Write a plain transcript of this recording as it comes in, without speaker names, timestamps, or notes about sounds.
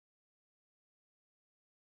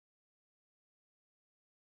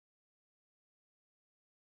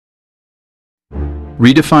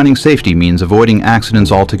Redefining safety means avoiding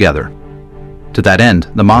accidents altogether. To that end,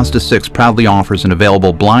 the MAZDA6 proudly offers an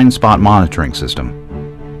available blind spot monitoring system.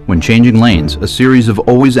 When changing lanes, a series of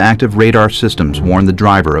always active radar systems warn the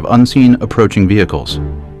driver of unseen approaching vehicles.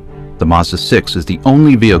 The MAZDA6 is the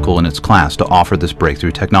only vehicle in its class to offer this breakthrough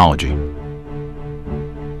technology.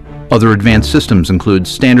 Other advanced systems include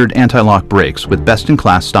standard anti-lock brakes with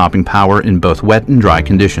best-in-class stopping power in both wet and dry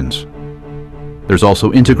conditions. There's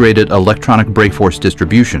also integrated electronic brake force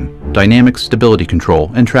distribution, dynamic stability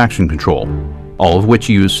control, and traction control, all of which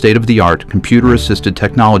use state-of-the-art computer-assisted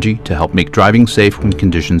technology to help make driving safe when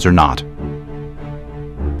conditions are not.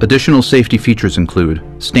 Additional safety features include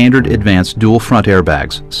standard advanced dual front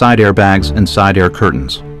airbags, and side air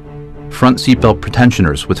curtains, front seatbelt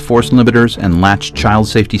pretensioners with force limiters and latched child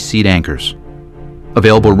safety seat anchors,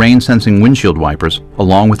 available rain-sensing windshield wipers,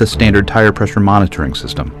 along with a standard tire pressure monitoring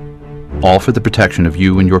system, all for the protection of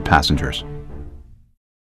you and your passengers.